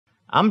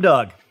I'm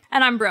Doug.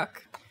 And I'm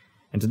Brooke.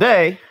 And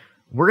today,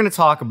 we're going to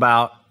talk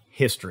about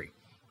history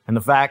and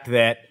the fact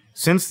that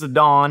since the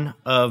dawn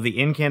of the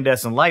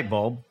incandescent light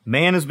bulb,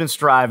 man has been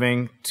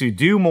striving to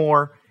do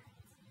more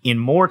in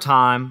more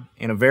time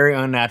in a very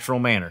unnatural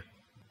manner.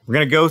 We're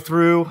going to go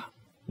through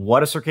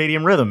what a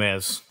circadian rhythm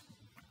is.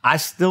 I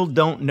still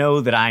don't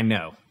know that I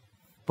know,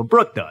 but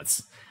Brooke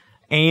does.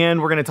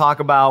 And we're going to talk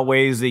about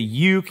ways that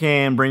you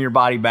can bring your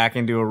body back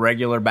into a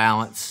regular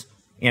balance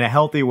in a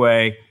healthy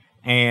way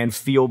and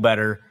feel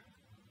better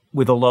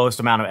with the lowest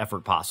amount of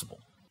effort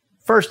possible.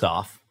 First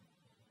off,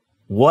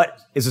 what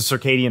is a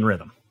circadian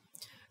rhythm?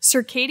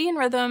 Circadian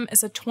rhythm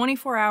is a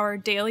 24-hour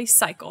daily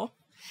cycle,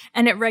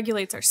 and it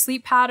regulates our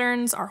sleep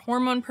patterns, our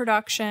hormone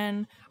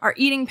production, our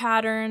eating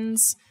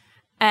patterns,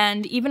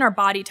 and even our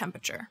body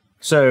temperature.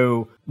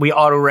 So we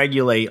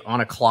auto-regulate on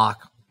a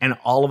clock, and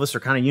all of us are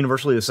kind of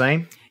universally the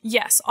same?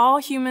 Yes, all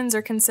humans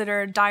are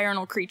considered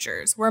diurnal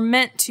creatures. We're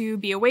meant to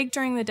be awake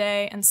during the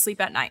day and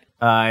sleep at night.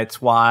 It's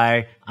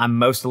why I'm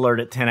most alert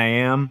at 10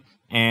 a.m.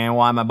 and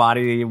why my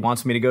body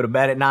wants me to go to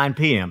bed at 9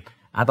 p.m.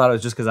 I thought it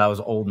was just because I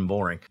was old and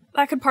boring.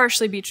 That could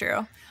partially be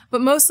true,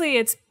 but mostly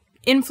it's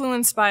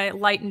influenced by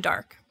light and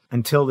dark.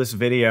 Until this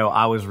video,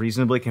 I was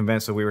reasonably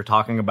convinced that we were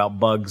talking about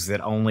bugs that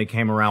only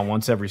came around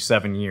once every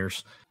 7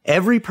 years.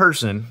 Every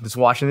person that's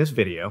watching this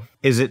video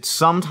is at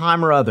some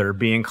time or other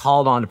being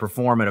called on to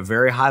perform at a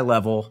very high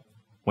level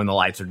when the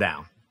lights are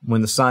down.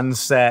 When the sun's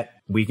set,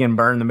 we can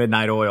burn the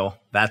midnight oil.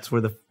 That's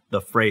where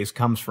the phrase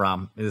comes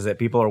from, is that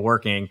people are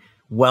working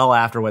well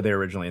after what they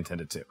originally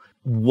intended to.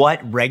 What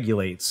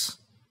regulates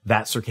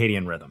that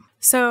circadian rhythm?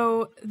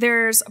 So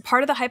there's a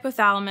part of the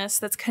hypothalamus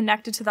that's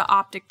connected to the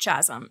optic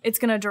chiasm. It's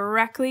going to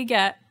directly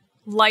get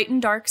light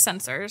and dark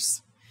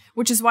sensors,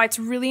 which is why it's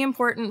really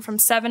important from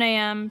 7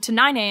 a.m. to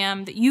 9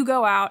 a.m. that you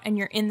go out and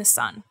you're in the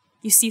sun.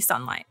 You see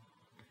sunlight,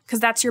 because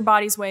that's your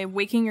body's way of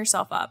waking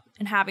yourself up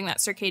and having that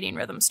circadian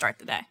rhythm start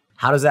the day.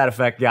 How does that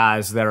affect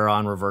guys that are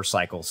on reverse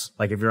cycles?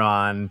 Like if you're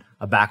on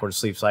a backward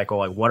sleep cycle,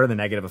 like what are the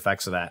negative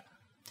effects of that?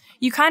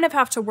 You kind of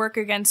have to work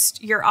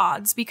against your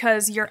odds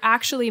because you're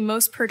actually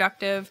most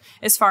productive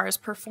as far as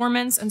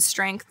performance and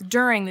strength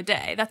during the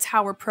day. That's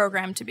how we're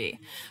programmed to be.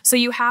 So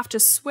you have to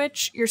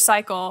switch your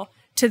cycle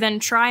to then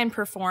try and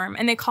perform,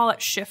 and they call it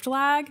shift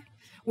lag,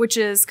 which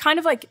is kind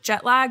of like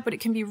jet lag, but it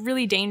can be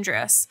really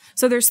dangerous.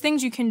 So there's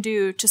things you can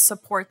do to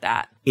support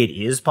that. It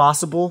is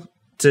possible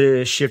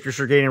to shift your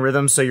circadian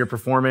rhythm so you're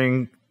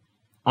performing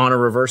on a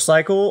reverse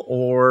cycle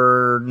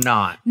or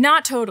not?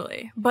 Not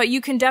totally, but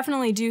you can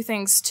definitely do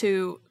things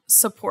to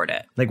support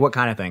it. Like what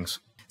kind of things?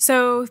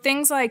 So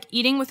things like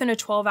eating within a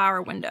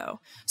 12-hour window.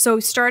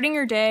 So starting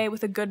your day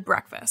with a good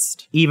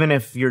breakfast. Even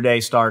if your day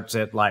starts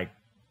at like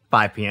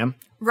 5 p.m.?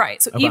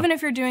 Right. So even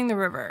if you're doing the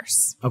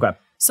reverse. Okay.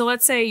 So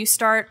let's say you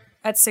start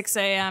at 6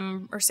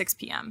 a.m. or 6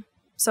 p.m.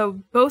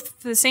 So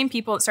both the same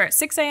people that start at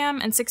 6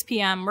 a.m. and 6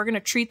 p.m., we're going to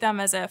treat them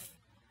as if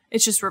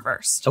it's just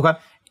reversed. Okay.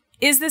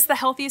 Is this the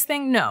healthiest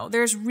thing? No.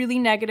 There's really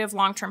negative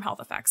long-term health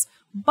effects.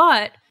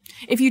 But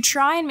if you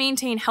try and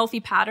maintain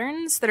healthy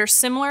patterns that are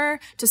similar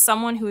to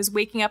someone who is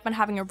waking up and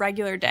having a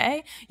regular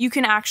day, you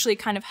can actually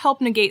kind of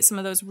help negate some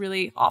of those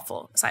really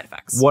awful side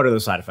effects. What are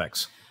those side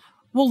effects?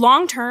 Well,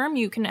 long-term,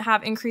 you can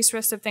have increased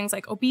risk of things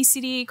like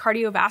obesity,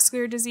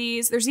 cardiovascular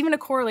disease. There's even a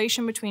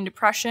correlation between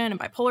depression and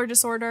bipolar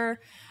disorder.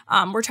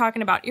 We're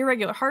talking about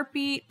irregular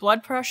heartbeat,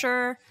 blood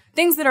pressure,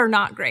 things that are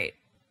not great.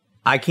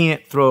 I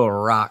can't throw a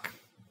rock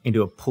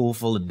into a pool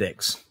full of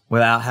dicks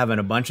without having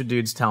a bunch of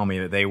dudes tell me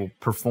that they will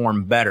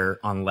perform better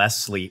on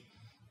less sleep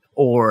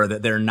or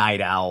that they're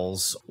night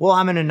owls. Well,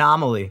 I'm an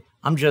anomaly.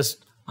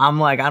 I'm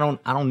like, I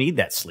don't need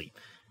that sleep.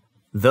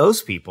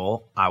 Those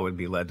people, I would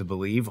be led to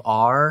believe,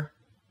 are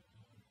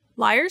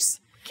liars?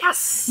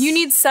 Yes. You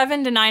need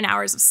 7 to 9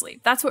 hours of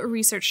sleep. That's what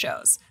research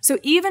shows. So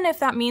even if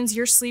that means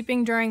you're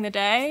sleeping during the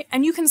day,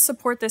 and you can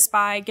support this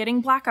by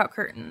getting blackout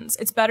curtains,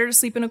 it's better to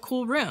sleep in a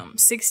cool room,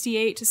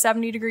 68 to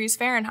 70 degrees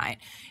Fahrenheit.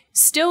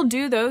 Still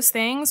do those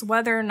things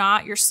whether or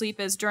not your sleep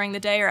is during the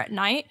day or at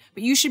night,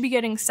 but you should be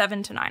getting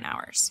 7 to 9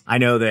 hours. I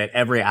know that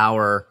every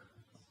hour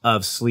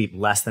of sleep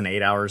less than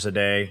 8 hours a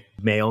day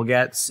male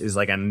gets is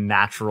like a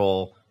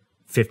natural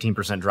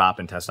 15% drop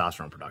in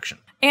testosterone production.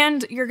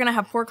 And you're going to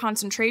have poor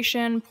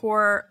concentration,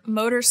 poor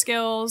motor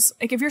skills.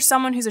 Like if you're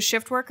someone who's a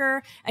shift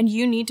worker and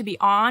you need to be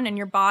on and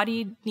your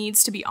body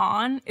needs to be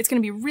on, it's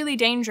going to be really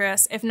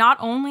dangerous if not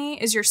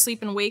only is your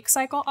sleep and wake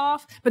cycle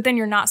off, but then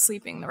you're not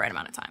sleeping the right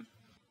amount of time.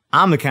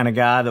 I'm the kind of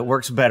guy that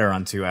works better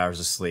on 2 hours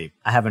of sleep.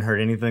 I haven't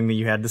heard anything that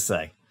you had to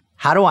say.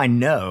 How do I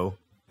know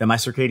that my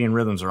circadian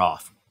rhythms are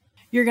off?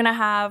 You're going to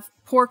have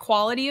poor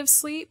quality of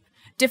sleep,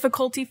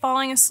 difficulty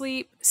falling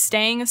asleep,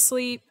 staying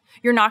asleep.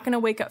 You're not going to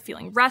wake up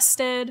feeling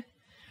rested,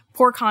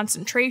 poor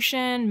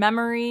concentration,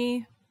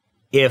 memory.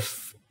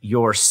 If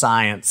your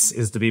science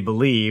is to be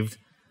believed,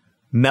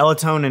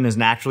 melatonin is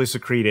naturally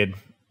secreted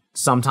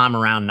sometime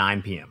around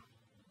 9 p.m.,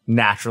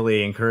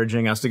 naturally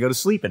encouraging us to go to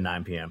sleep at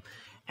 9 p.m.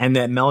 and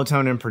that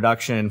melatonin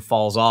production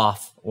falls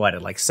off, what,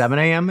 at like 7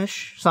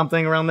 a.m.-ish,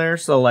 something around there?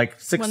 So like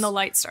 6... When the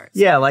light starts.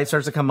 Yeah, light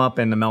starts to come up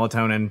and the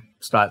melatonin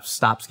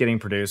stops getting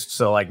produced.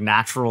 So like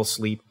natural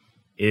sleep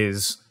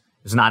is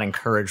not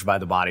encouraged by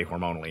the body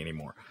hormonally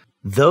anymore.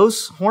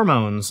 Those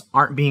hormones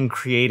aren't being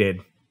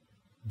created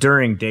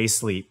during day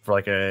sleep for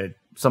like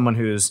someone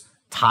who's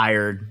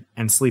tired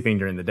and sleeping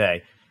during the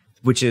day,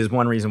 which is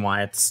one reason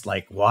why it's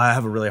like, well, I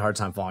have a really hard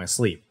time falling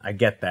asleep. I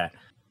get that.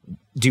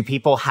 Do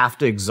people have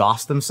to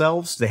exhaust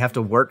themselves? They have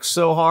to work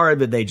so hard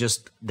that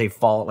they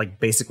fall, like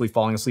basically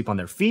falling asleep on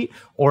their feet?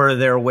 Or are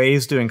there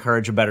ways to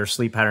encourage a better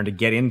sleep pattern to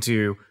get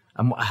into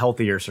a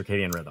healthier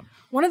circadian rhythm?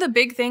 One of the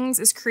big things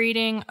is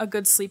creating a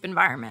good sleep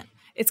environment.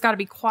 It's got to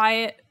be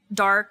quiet,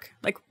 dark,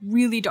 like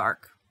really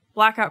dark,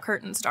 blackout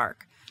curtains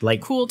dark,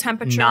 like cool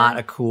temperature. Not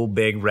a cool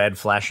big red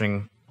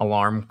flashing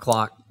alarm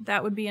clock.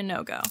 That would be a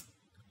no-go.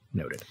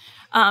 Noted.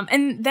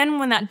 And then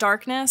when that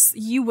darkness,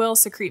 you will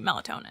secrete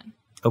melatonin.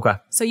 Okay.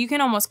 So you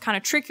can almost kind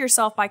of trick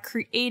yourself by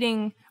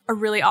creating a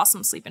really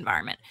awesome sleep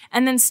environment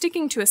and then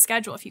sticking to a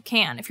schedule if you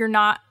can. If you're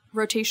not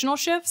rotational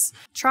shifts,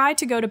 try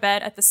to go to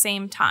bed at the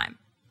same time.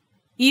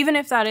 Even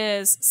if that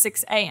is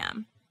 6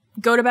 a.m.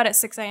 Go to bed at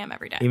 6 a.m.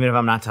 every day. Even if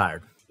I'm not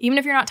tired. Even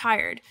if you're not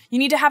tired. You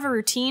need to have a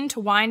routine to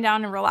wind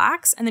down and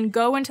relax and then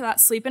go into that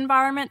sleep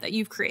environment that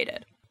you've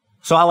created.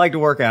 So I like to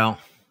work out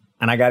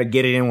and I got to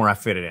get it in where I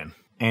fit it in.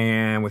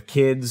 And with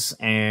kids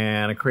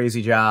and a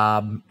crazy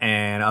job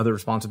and other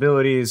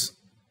responsibilities,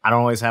 I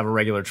don't always have a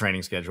regular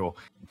training schedule.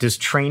 Does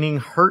training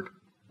hurt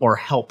or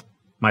help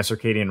my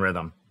circadian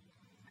rhythm?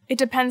 It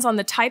depends on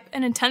the type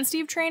and intensity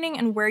of training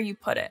and where you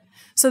put it.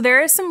 So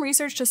there is some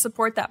research to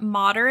support that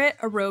moderate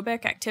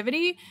aerobic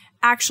activity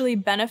actually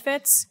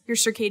benefits your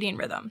circadian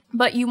rhythm.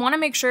 But you want to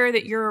make sure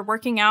that you're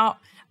working out,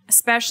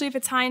 especially if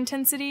it's high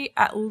intensity,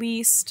 at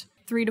least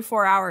 3 to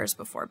 4 hours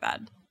before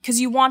bed,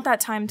 because you want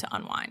that time to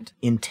unwind.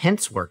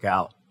 Intense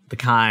workout, the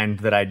kind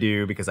that I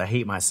do because I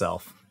hate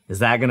myself, is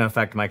that going to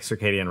affect my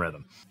circadian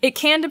rhythm? It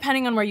can,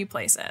 depending on where you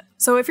place it.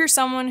 So if you're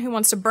someone who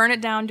wants to burn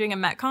it down doing a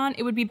Metcon,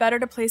 it would be better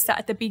to place that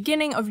at the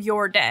beginning of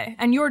your day.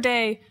 And your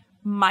day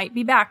might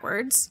be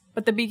backwards,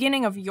 but the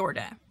beginning of your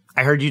day.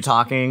 I heard you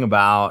talking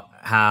about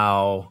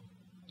how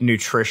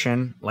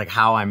nutrition, like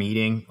how I'm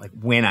eating, like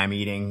when I'm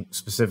eating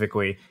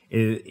specifically,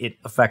 it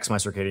affects my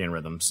circadian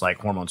rhythms, like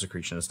hormone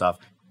secretion and stuff.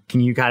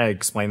 Can you kind of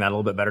explain that a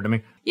little bit better to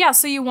me? Yeah,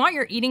 so you want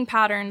your eating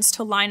patterns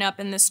to line up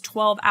in this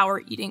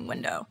 12-hour eating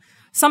window.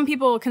 Some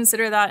people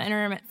consider that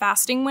intermittent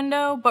fasting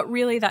window, but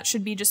really that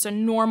should be just a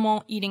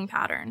normal eating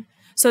pattern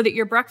so that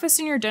your breakfast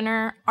and your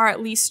dinner are at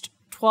least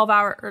 12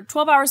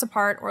 hours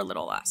apart or a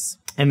little less.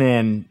 And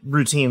then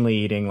routinely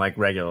eating like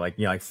regular,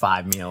 like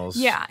 5 meals.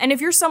 Yeah, and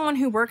if you're someone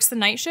who works the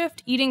night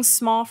shift, eating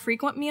small,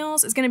 frequent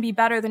meals is going to be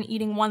better than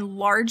eating one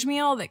large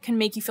meal that can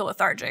make you feel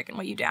lethargic and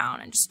weigh you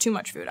down and just too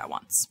much food at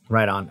once.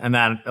 Right on. And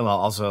that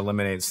also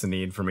eliminates the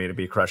need for me to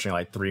be crushing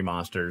like 3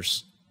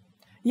 monsters.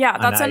 Yeah,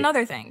 that's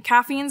another thing.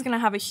 Caffeine's going to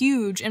have a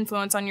huge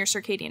influence on your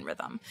circadian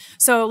rhythm.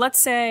 So let's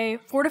say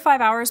 4 to 5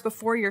 hours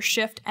before your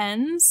shift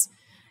ends,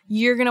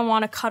 you're going to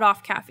want to cut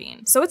off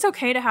caffeine. So it's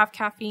okay to have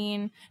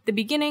caffeine the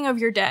beginning of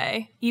your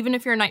day, even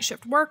if you're a night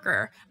shift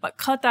worker, but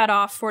cut that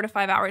off 4 to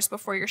 5 hours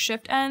before your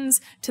shift ends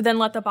to then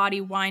let the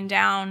body wind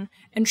down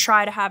and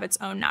try to have its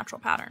own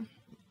natural pattern.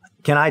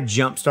 Can I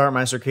jumpstart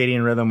my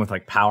circadian rhythm with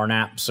like power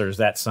naps, or is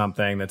that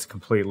something that's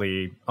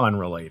completely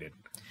unrelated?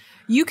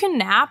 You can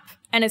nap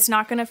and it's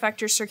not going to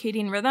affect your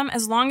circadian rhythm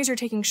as long as you're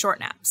taking short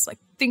naps, like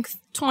think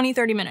 20,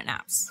 30-minute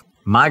naps.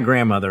 My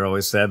grandmother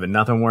always said that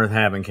nothing worth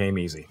having came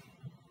easy.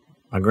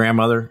 My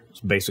grandmother is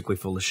basically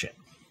full of shit.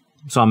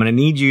 So I'm going to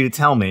need you to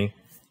tell me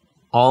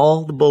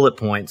all the bullet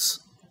points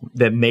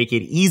that make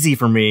it easy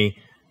for me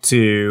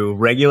to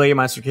regulate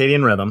my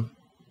circadian rhythm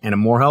in a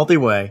more healthy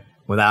way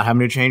without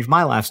having to change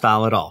my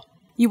lifestyle at all.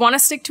 You want to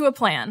stick to a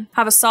plan,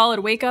 have a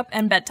solid wake up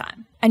and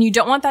bedtime. And you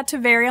don't want that to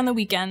vary on the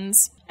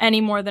weekends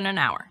any more than an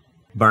hour.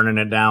 Burning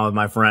it down with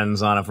my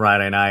friends on a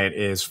Friday night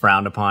is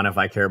frowned upon if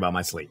I care about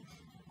my sleep.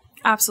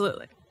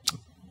 Absolutely.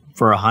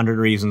 For 100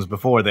 reasons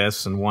before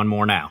this and one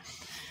more now.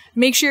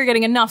 Make sure you're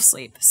getting enough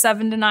sleep,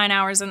 7 to 9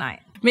 hours a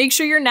night. Make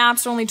sure your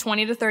naps are only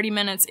 20 to 30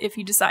 minutes if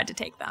you decide to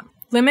take them.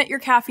 Limit your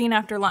caffeine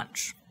after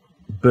lunch.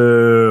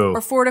 Boo.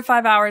 Or 4 to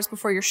 5 hours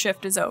before your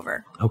shift is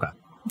over. Okay.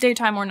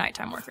 Daytime or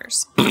nighttime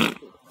workers.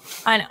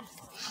 I know.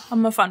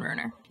 I'm a fun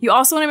ruiner. You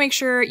also want to make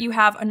sure you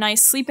have a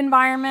nice sleep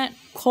environment,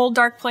 cold,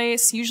 dark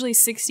place, usually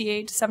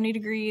 68 to 70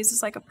 degrees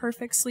is like a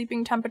perfect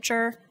sleeping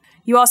temperature.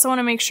 You also want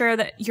to make sure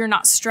that you're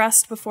not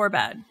stressed before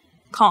bed.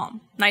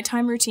 Calm.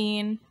 Nighttime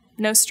routine,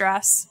 no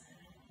stress,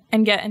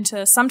 and get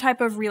into some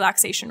type of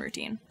relaxation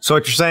routine. So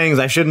what you're saying is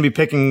I shouldn't be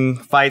picking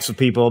fights with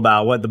people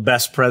about what the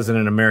best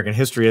president in American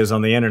history is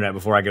on the internet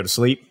before I go to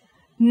sleep?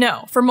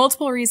 No, for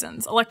multiple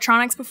reasons.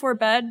 Electronics before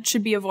bed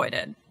should be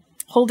avoided.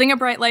 Holding a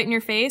bright light in your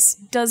face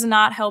does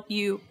not help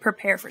you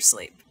prepare for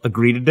sleep.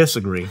 Agree to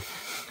disagree.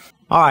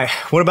 All right,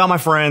 what about my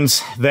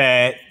friends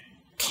that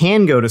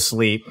can go to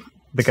sleep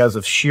because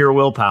of sheer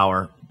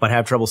willpower, but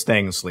have trouble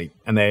staying asleep.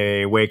 And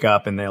they wake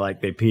up and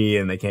they pee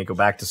and they can't go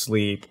back to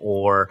sleep,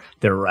 or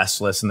they're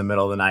restless in the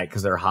middle of the night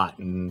because they're hot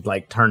and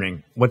like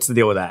turning. What's the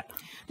deal with that?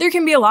 There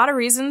can be a lot of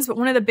reasons, but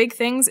one of the big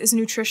things is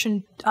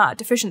nutrition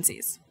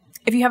deficiencies.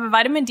 If you have a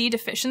vitamin D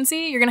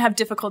deficiency, you're going to have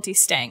difficulty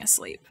staying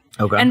asleep.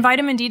 Okay. And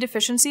vitamin D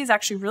deficiency is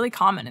actually really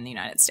common in the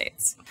United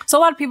States. So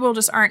a lot of people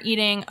just aren't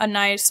eating a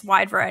nice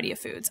wide variety of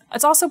foods.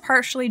 It's also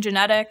partially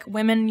genetic.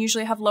 Women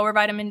usually have lower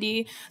vitamin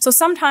D. So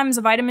sometimes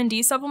a vitamin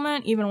D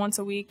supplement, even once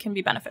a week, can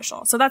be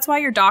beneficial. So that's why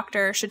your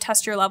doctor should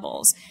test your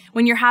levels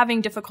when you're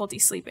having difficulty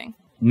sleeping.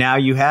 Now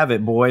you have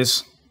it,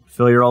 boys.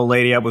 Fill your old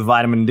lady up with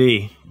vitamin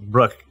D.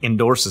 Brooke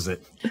endorses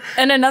it.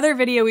 In another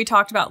video, we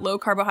talked about low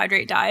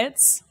carbohydrate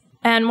diets.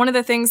 And one of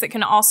the things that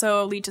can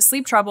also lead to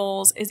sleep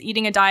troubles is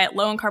eating a diet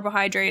low in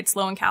carbohydrates,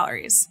 low in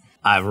calories.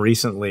 I've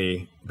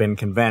recently been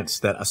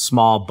convinced that a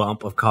small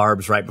bump of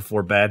carbs right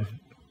before bed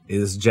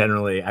is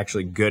generally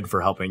actually good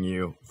for helping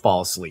you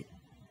fall asleep,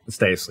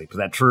 stay asleep. Is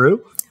that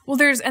true? Well,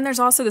 there's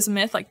also this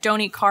myth like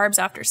don't eat carbs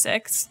after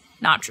 6.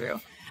 Not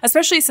true.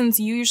 Especially since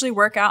you usually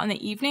work out in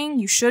the evening,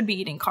 you should be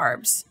eating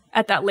carbs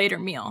at that later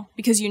meal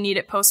because you need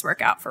it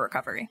post-workout for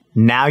recovery.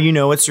 Now you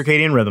know what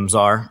circadian rhythms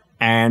are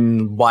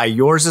and why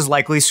yours is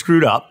likely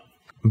screwed up.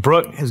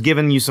 Brooke has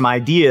given you some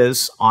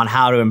ideas on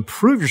how to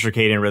improve your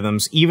circadian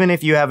rhythms, even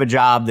if you have a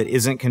job that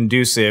isn't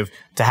conducive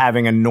to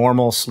having a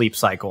normal sleep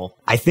cycle.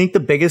 I think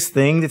the biggest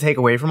thing to take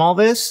away from all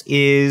this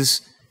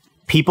is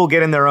people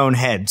get in their own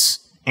heads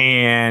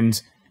and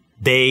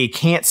they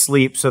can't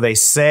sleep, so they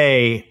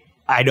say,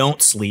 I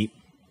don't sleep.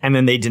 And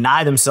then they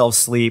deny themselves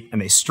sleep and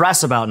they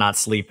stress about not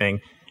sleeping.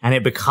 And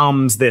it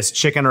becomes this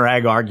chicken or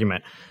egg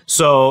argument.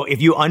 So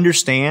if you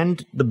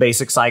understand the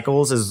basic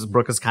cycles, as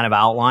Brooke has kind of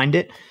outlined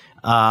it,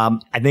 I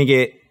think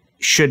it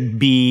should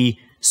be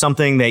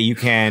something that you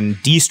can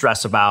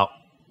de-stress about,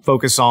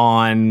 focus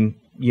on,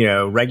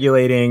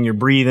 regulating your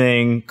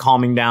breathing,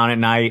 calming down at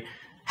night,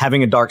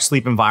 having a dark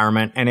sleep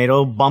environment, and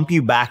it'll bump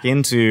you back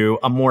into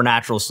a more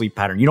natural sleep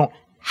pattern. You don't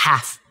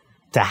have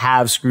to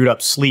have screwed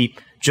up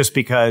sleep just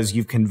because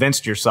you've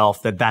convinced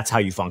yourself that that's how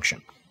you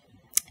function.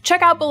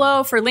 Check out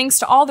below for links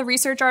to all the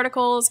research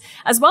articles,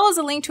 as well as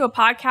a link to a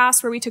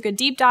podcast where we took a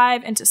deep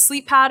dive into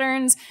sleep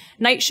patterns,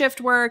 night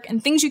shift work,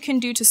 and things you can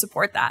do to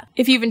support that.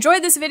 If you've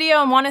enjoyed this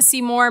video and want to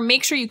see more,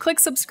 make sure you click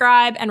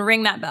subscribe and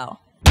ring that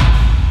bell.